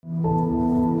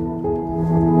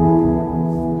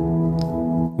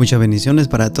Muchas bendiciones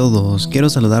para todos. Quiero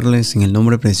saludarles en el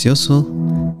nombre precioso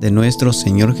de nuestro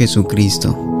Señor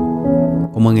Jesucristo.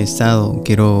 ¿Cómo han estado?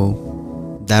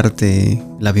 Quiero darte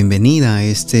la bienvenida a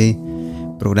este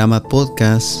programa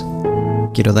podcast.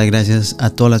 Quiero dar gracias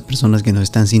a todas las personas que nos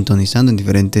están sintonizando en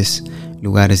diferentes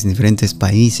lugares, en diferentes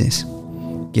países.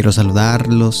 Quiero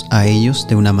saludarlos a ellos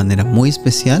de una manera muy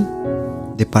especial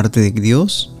de parte de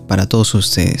Dios para todos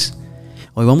ustedes.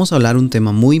 Hoy vamos a hablar un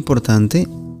tema muy importante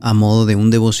a modo de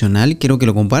un devocional. Quiero que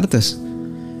lo compartas.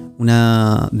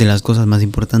 Una de las cosas más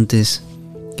importantes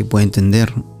que puedo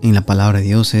entender en la palabra de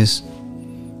Dios es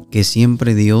que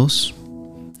siempre Dios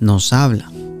nos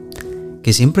habla.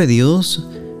 Que siempre Dios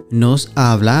nos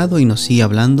ha hablado y nos sigue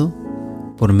hablando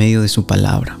por medio de su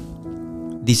palabra.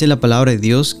 Dice la palabra de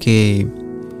Dios que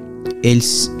Él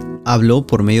habló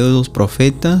por medio de los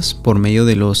profetas, por medio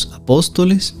de los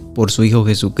apóstoles, por su Hijo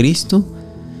Jesucristo,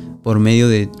 por medio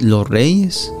de los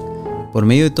reyes, por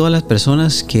medio de todas las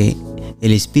personas que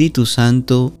el Espíritu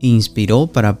Santo inspiró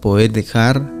para poder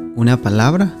dejar una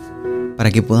palabra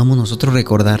para que podamos nosotros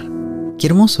recordar. Qué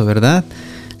hermoso, ¿verdad?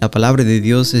 La palabra de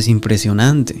Dios es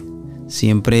impresionante.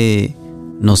 Siempre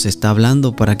nos está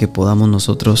hablando para que podamos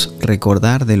nosotros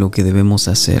recordar de lo que debemos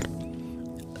hacer.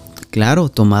 Claro,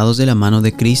 tomados de la mano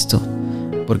de Cristo,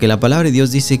 porque la palabra de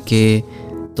Dios dice que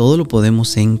todo lo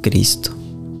podemos en Cristo.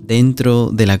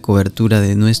 Dentro de la cobertura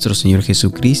de nuestro Señor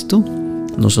Jesucristo,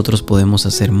 nosotros podemos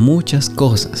hacer muchas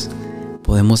cosas.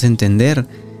 Podemos entender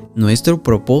nuestro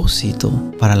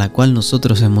propósito para la cual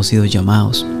nosotros hemos sido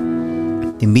llamados.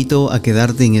 Te invito a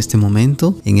quedarte en este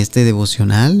momento, en este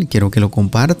devocional. Quiero que lo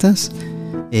compartas.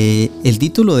 El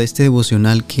título de este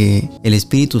devocional que el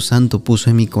Espíritu Santo puso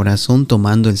en mi corazón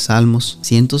tomando el Salmos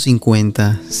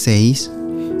 156,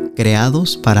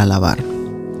 creados para alabar.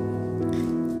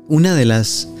 Una de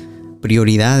las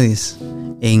prioridades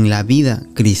en la vida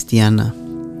cristiana,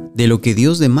 de lo que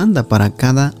Dios demanda para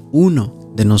cada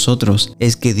uno de nosotros,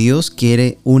 es que Dios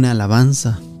quiere una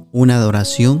alabanza, una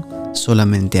adoración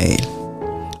solamente a Él.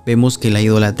 Vemos que la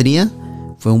idolatría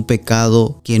fue un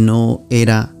pecado que no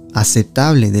era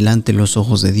aceptable delante de los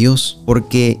ojos de Dios,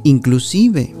 porque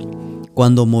inclusive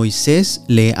cuando Moisés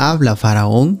le habla a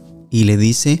Faraón y le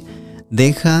dice: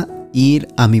 deja ir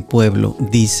a mi pueblo,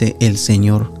 dice el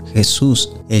Señor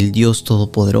Jesús, el Dios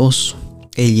Todopoderoso,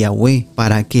 el Yahweh,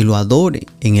 para que lo adore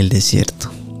en el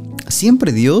desierto.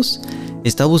 Siempre Dios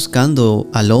está buscando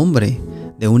al hombre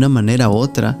de una manera u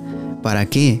otra. ¿Para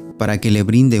qué? Para que le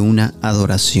brinde una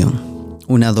adoración.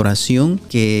 Una adoración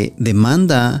que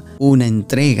demanda una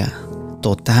entrega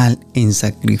total en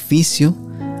sacrificio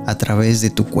a través de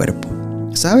tu cuerpo.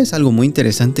 ¿Sabes algo muy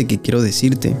interesante que quiero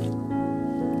decirte?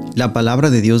 La palabra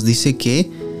de Dios dice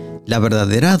que la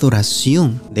verdadera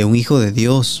adoración de un hijo de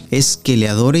Dios es que le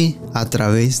adore a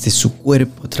través de su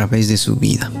cuerpo, a través de su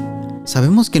vida.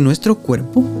 Sabemos que nuestro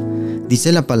cuerpo,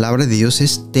 dice la palabra de Dios,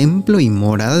 es templo y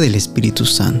morada del Espíritu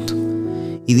Santo.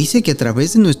 Y dice que a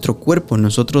través de nuestro cuerpo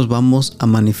nosotros vamos a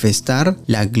manifestar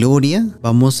la gloria,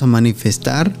 vamos a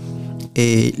manifestar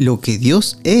lo que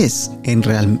Dios es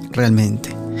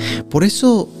realmente. Por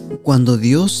eso, cuando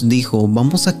Dios dijo: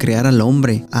 vamos a crear al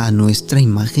hombre a nuestra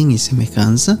imagen y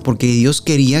semejanza, porque Dios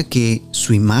quería que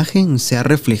su imagen sea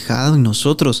reflejada en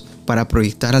nosotros para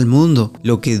proyectar al mundo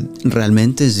lo que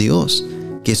realmente es Dios,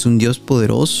 que es un Dios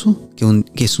poderoso,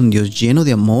 que es un Dios lleno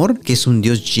de amor, que es un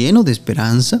Dios lleno de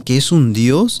esperanza, que es un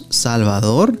Dios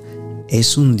salvador,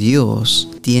 es un Dios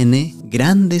que tiene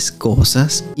grandes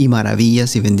cosas y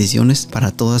maravillas y bendiciones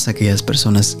para todas aquellas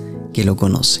personas que lo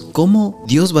conocen. ¿Cómo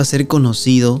Dios va a ser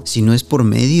conocido si no es por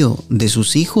medio de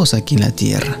sus hijos aquí en la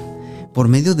tierra? Por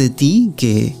medio de ti,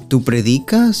 que tú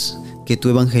predicas, que tú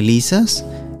evangelizas,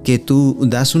 que tú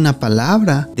das una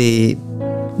palabra de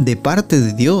parte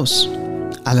de Dios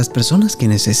a las personas que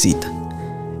necesitan.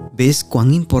 ¿Ves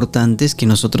cuán importante es que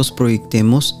nosotros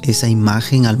proyectemos esa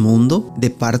imagen al mundo de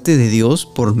parte de Dios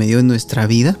por medio de nuestra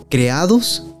vida?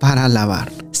 Creados para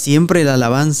alabar. Siempre la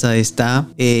alabanza está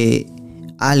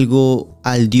algo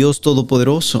al Dios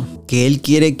Todopoderoso, que Él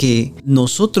quiere que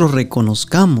nosotros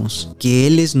reconozcamos que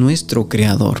Él es nuestro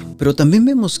creador. Pero también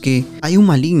vemos que hay un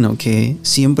maligno que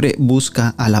siempre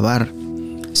busca alabar,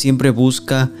 siempre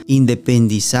busca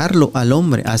independizarlo al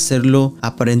hombre, hacerlo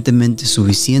aparentemente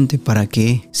suficiente para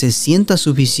que se sienta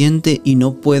suficiente y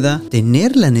no pueda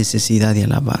tener la necesidad de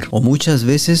alabar. O muchas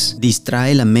veces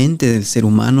distrae la mente del ser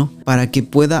humano para que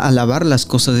pueda alabar las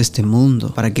cosas de este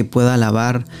mundo, para que pueda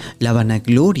alabar la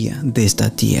vanagloria de esta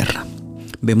tierra.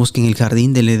 Vemos que en el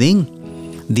jardín del Edén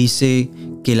dice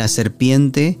que la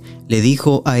serpiente le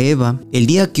dijo a Eva: el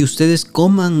día que ustedes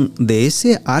coman de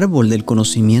ese árbol del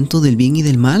conocimiento del bien y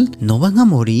del mal, no van a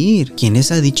morir. ¿Quién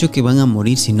les ha dicho que van a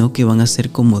morir, sino que van a ser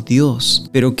como Dios?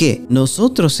 ¿Pero qué?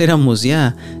 Nosotros éramos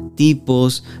ya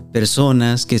tipos,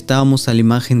 personas que estábamos a la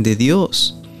imagen de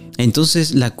Dios.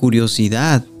 Entonces la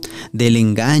curiosidad del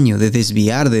engaño, de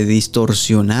desviar, de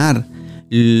distorsionar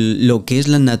lo que es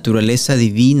la naturaleza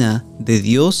divina de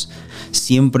Dios,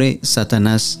 siempre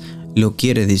Satanás lo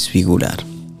quiere desfigurar.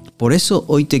 Por eso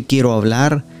hoy te quiero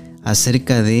hablar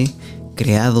acerca de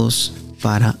creados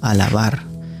para alabar.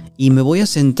 Y me voy a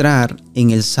centrar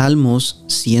en el Salmos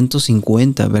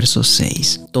 150, verso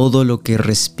 6. Todo lo que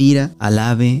respira,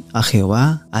 alabe a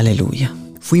Jehová. Aleluya.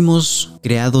 Fuimos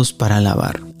creados para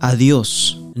alabar a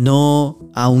Dios, no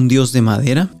a un Dios de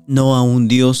madera, no a un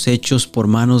Dios hechos por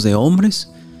manos de hombres,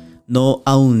 no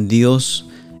a un Dios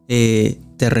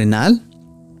terrenal.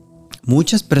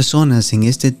 Muchas personas en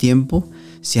este tiempo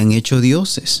se han hecho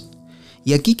dioses.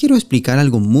 Y aquí quiero explicar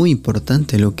algo muy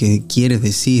importante, lo que quiere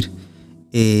decir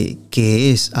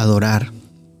que es adorar.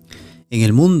 En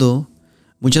el mundo,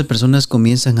 muchas personas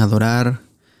comienzan a adorar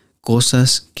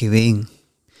cosas que ven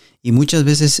y muchas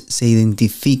veces se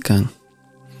identifican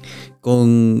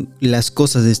con las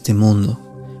cosas de este mundo.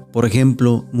 Por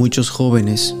ejemplo, muchos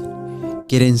jóvenes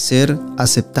quieren ser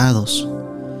aceptados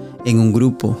en un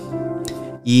grupo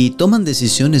y toman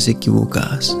decisiones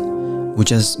equivocadas.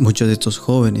 Muchos de estos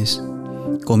jóvenes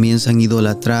comienzan a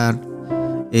idolatrar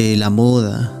la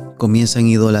moda, comienzan a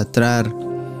idolatrar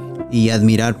y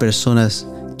admirar personas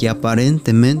que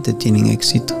aparentemente tienen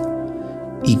éxito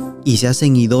y se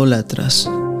hacen idólatras,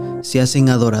 se hacen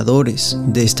adoradores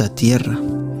de esta tierra.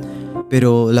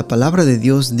 Pero la palabra de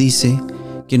Dios dice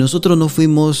que nosotros no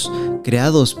fuimos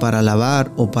creados para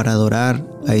alabar o para adorar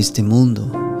a este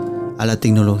mundo, a la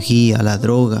tecnología, a la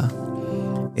droga,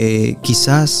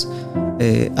 quizás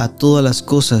a todas las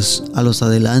cosas, a los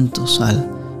adelantos,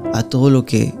 a todo lo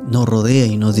que nos rodea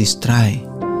y nos distrae.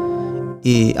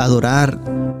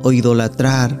 Adorar o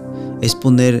idolatrar es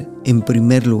poner en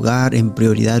primer lugar, en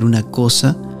prioridad, una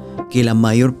cosa que la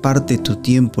mayor parte de tu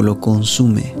tiempo lo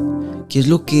consume. ¿Qué es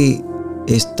lo que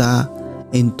está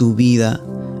en tu vida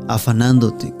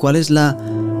afanándote? ¿Cuál es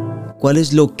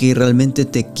lo que realmente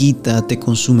te quita, te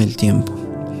consume el tiempo?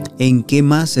 ¿En qué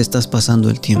más estás pasando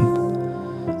el tiempo?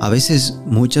 A veces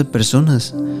muchas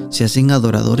personas se hacen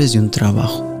adoradores de un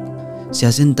trabajo, se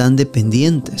hacen tan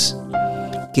dependientes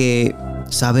que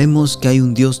sabemos que hay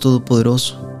un Dios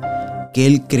todopoderoso, que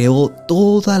Él creó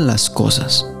todas las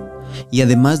cosas. Y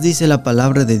además dice la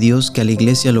palabra de Dios que a la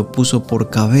iglesia lo puso por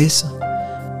cabeza.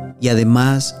 Y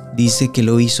además dice que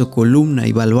lo hizo columna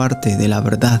y baluarte de la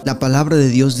verdad. La palabra de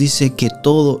Dios dice que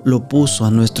todo lo puso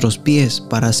a nuestros pies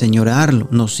para señorearlo.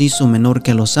 Nos hizo menor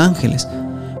que a los ángeles,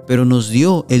 pero nos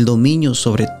dio el dominio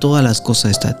sobre todas las cosas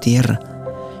de esta tierra.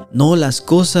 No las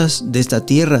cosas de esta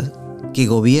tierra que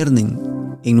gobiernen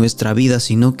en nuestra vida,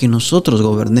 sino que nosotros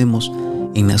gobernemos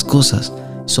en las cosas,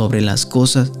 sobre las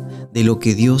cosas de lo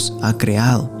que Dios ha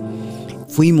creado.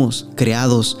 Fuimos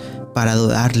creados para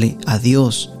darle a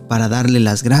Dios, para darle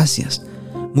las gracias.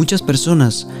 Muchas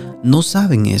personas no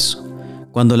saben eso.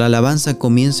 Cuando la alabanza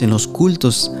comienza en los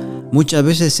cultos, muchas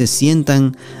veces se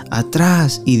sientan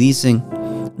atrás y dicen: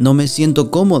 no me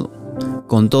siento cómodo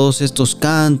con todos estos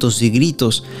cantos y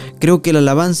gritos. Creo que la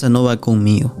alabanza no va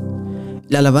conmigo.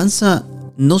 La alabanza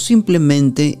no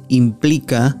simplemente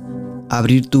implica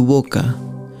abrir tu boca,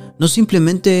 no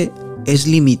simplemente es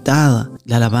limitada.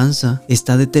 La alabanza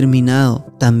está determinado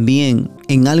también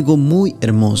en algo muy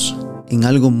hermoso, en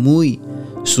algo muy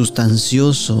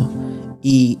sustancioso,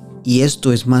 y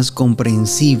esto es más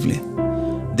comprensible,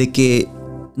 de que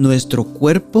nuestro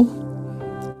cuerpo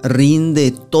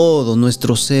rinde todo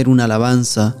nuestro ser una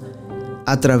alabanza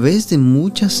a través de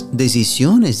muchas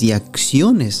decisiones y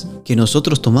acciones que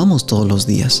nosotros tomamos todos los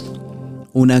días.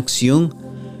 Una acción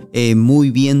muy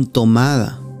bien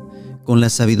tomada con la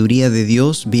sabiduría de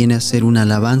Dios viene a ser una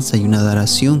alabanza y una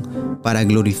adoración para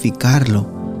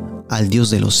glorificarlo al Dios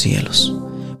de los cielos.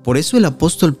 Por eso el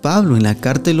apóstol Pablo, en la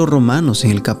carta de los Romanos,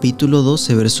 en el capítulo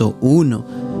 12, verso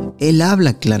 1, él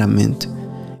habla claramente.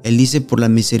 Él dice: por la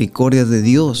misericordia de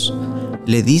Dios,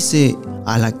 le dice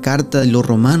a la carta de los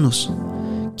Romanos: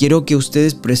 quiero que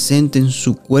ustedes presenten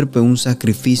su cuerpo en un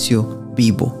sacrificio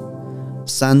vivo,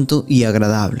 santo y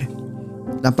agradable.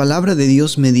 La palabra de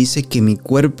Dios me dice que mi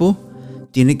cuerpo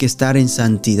tiene que estar en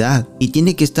santidad y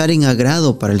tiene que estar en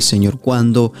agrado para el Señor.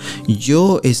 Cuando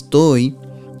yo estoy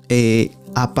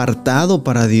apartado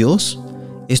para Dios,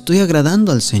 estoy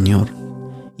agradando al Señor.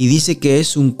 Y dice que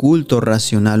es un culto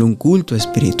racional, un culto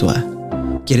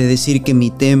espiritual. Quiere decir que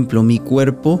mi templo, mi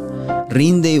cuerpo,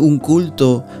 rinde un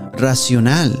culto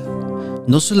racional.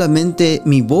 No solamente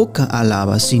mi boca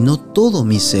alaba, sino todo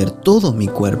mi ser, todo mi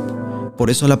cuerpo. Por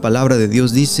eso la palabra de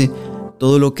Dios dice: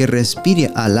 todo lo que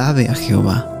respire, alabe a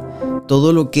Jehová.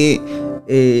 Todo lo que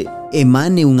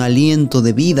emane un aliento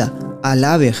de vida,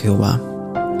 alabe a Jehová.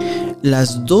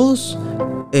 Los dos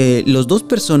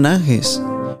personajes,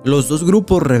 los dos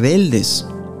grupos rebeldes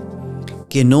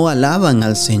que no alaban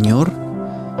al Señor,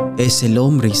 es el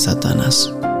hombre y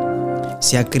Satanás.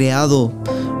 Se ha creado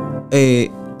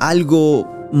algo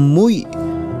muy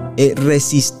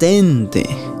resistente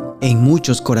en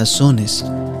muchos corazones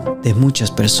de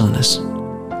muchas personas.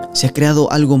 Se ha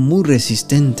creado algo muy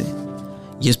resistente,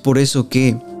 y es por eso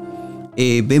que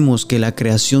vemos que la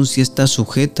creación sí está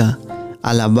sujeta a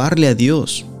alabarle a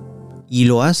Dios, y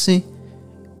lo hace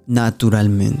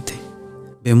naturalmente.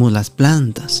 Vemos las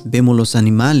plantas, vemos los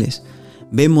animales,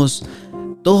 vemos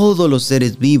todos los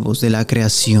seres vivos de la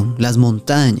creación, las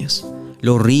montañas,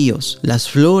 los ríos, las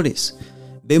flores.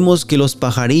 Vemos que los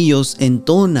pajarillos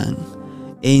entonan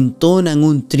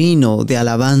un trino de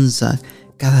alabanza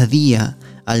cada día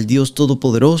al Dios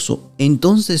Todopoderoso.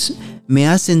 Entonces me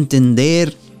hace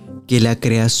entender que la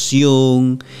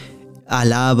creación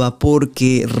alaba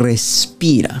porque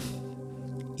respira.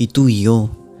 Y tú y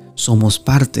yo somos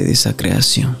parte de esa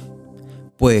creación.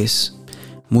 Pues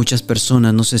muchas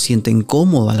personas no se sienten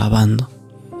cómodas alabando.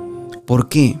 ¿Por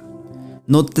qué?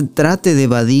 No trate de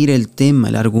evadir el tema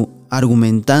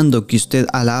argumentando que usted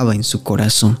alaba en su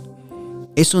corazón.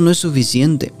 Eso no es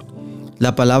suficiente.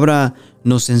 La palabra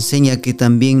nos enseña que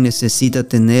también necesita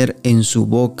tener en su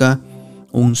boca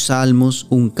un salmos,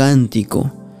 un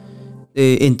cántico.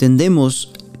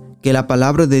 Entendemos que la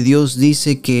palabra de Dios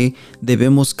dice que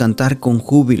debemos cantar con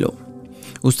júbilo.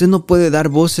 Usted no puede dar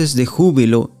voces de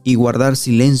júbilo y guardar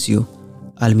silencio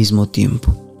al mismo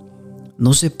tiempo.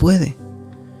 No se puede.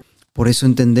 Por eso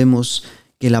entendemos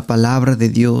que la palabra de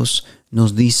Dios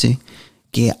nos dice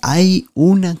que hay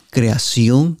una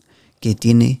creación que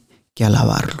tiene que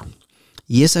alabarlo.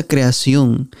 Y esa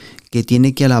creación que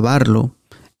tiene que alabarlo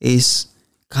es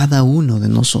cada uno de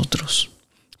nosotros.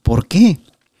 ¿Por qué?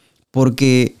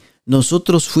 Porque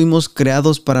nosotros fuimos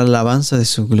creados para la alabanza de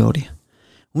su gloria.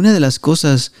 Una de las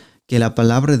cosas que la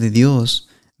palabra de Dios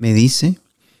me dice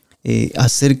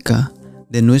acerca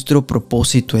de nuestro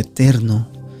propósito eterno,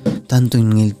 tanto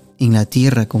en la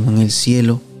tierra como en el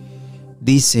cielo,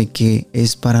 dice que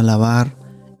es para alabar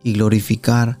y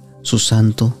glorificar su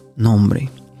santo nombre.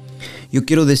 Yo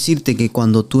quiero decirte que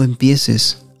cuando tú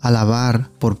empieces a alabar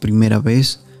por primera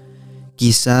vez,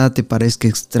 quizá te parezca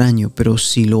extraño, pero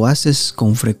si lo haces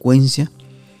con frecuencia,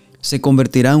 se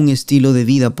convertirá en un estilo de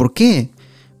vida. ¿Por qué?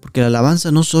 Porque la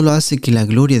alabanza no solo hace que la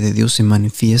gloria de Dios se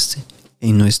manifieste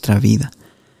en nuestra vida,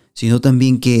 sino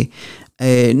también que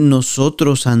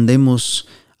nosotros andemos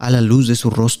a la luz de su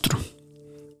rostro.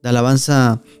 La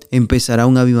alabanza empezará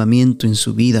un avivamiento en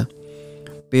su vida.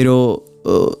 Pero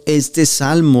este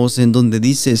Salmos, en donde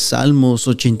dice Salmos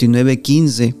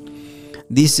 89:15,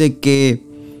 dice que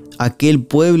aquel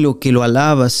pueblo que lo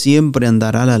alaba siempre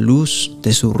andará a la luz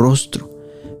de su rostro.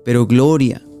 Pero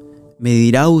gloria, me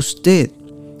dirá usted,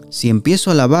 si empiezo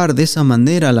a alabar de esa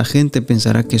manera, la gente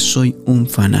pensará que soy un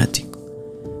fanático.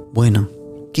 Bueno,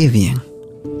 qué bien.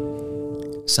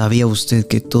 ¿Sabía usted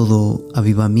que todo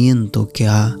avivamiento que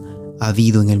ha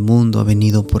habido en el mundo ha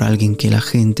venido por alguien que la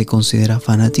gente considera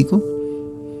fanático?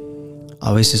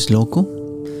 A veces loco.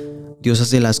 Dios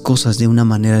hace las cosas de una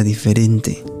manera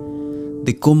diferente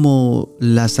de cómo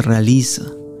las realiza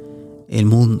el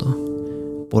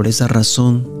mundo. Por esa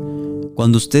razón,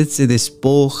 cuando usted se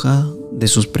despoja de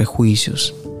sus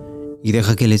prejuicios y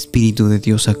deja que el Espíritu de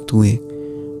Dios actúe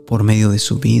por medio de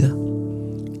su vida,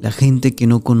 la gente que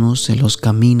no conoce los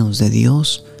caminos de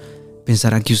Dios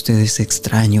pensará que usted es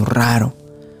extraño, raro.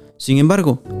 Sin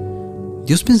embargo,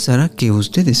 Dios pensará que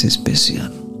usted es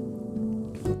especial.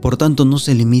 Por tanto, no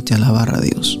se limite a alabar a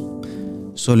Dios.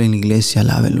 Solo en la iglesia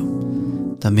alábelo.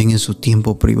 También en su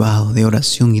tiempo privado de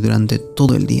oración y durante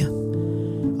todo el día.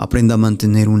 Aprenda a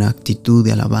mantener una actitud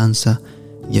de alabanza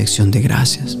y acción de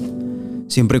gracias.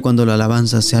 Siempre y cuando la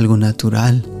alabanza sea algo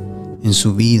natural en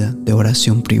su vida de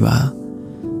oración privada,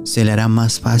 se le hará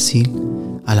más fácil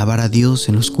alabar a Dios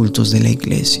en los cultos de la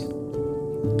iglesia.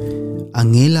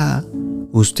 ¿Anhela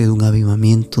usted un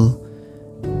avivamiento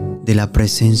de la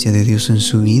presencia de Dios en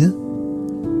su vida?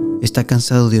 ¿Está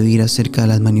cansado de oír acerca de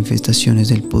las manifestaciones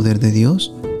del poder de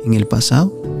Dios en el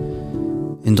pasado?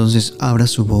 Entonces abra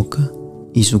su boca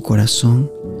y su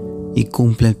corazón y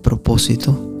cumpla el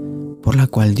propósito por la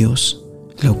cual Dios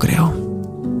lo creó: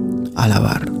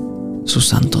 alabar su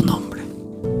santo nombre.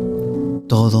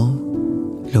 Todo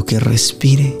lo que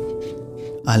respire,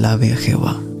 alabe a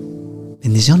Jehová.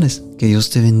 Bendiciones, que Dios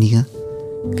te bendiga,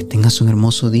 que tengas un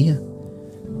hermoso día,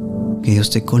 que Dios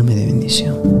te colme de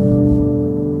bendición.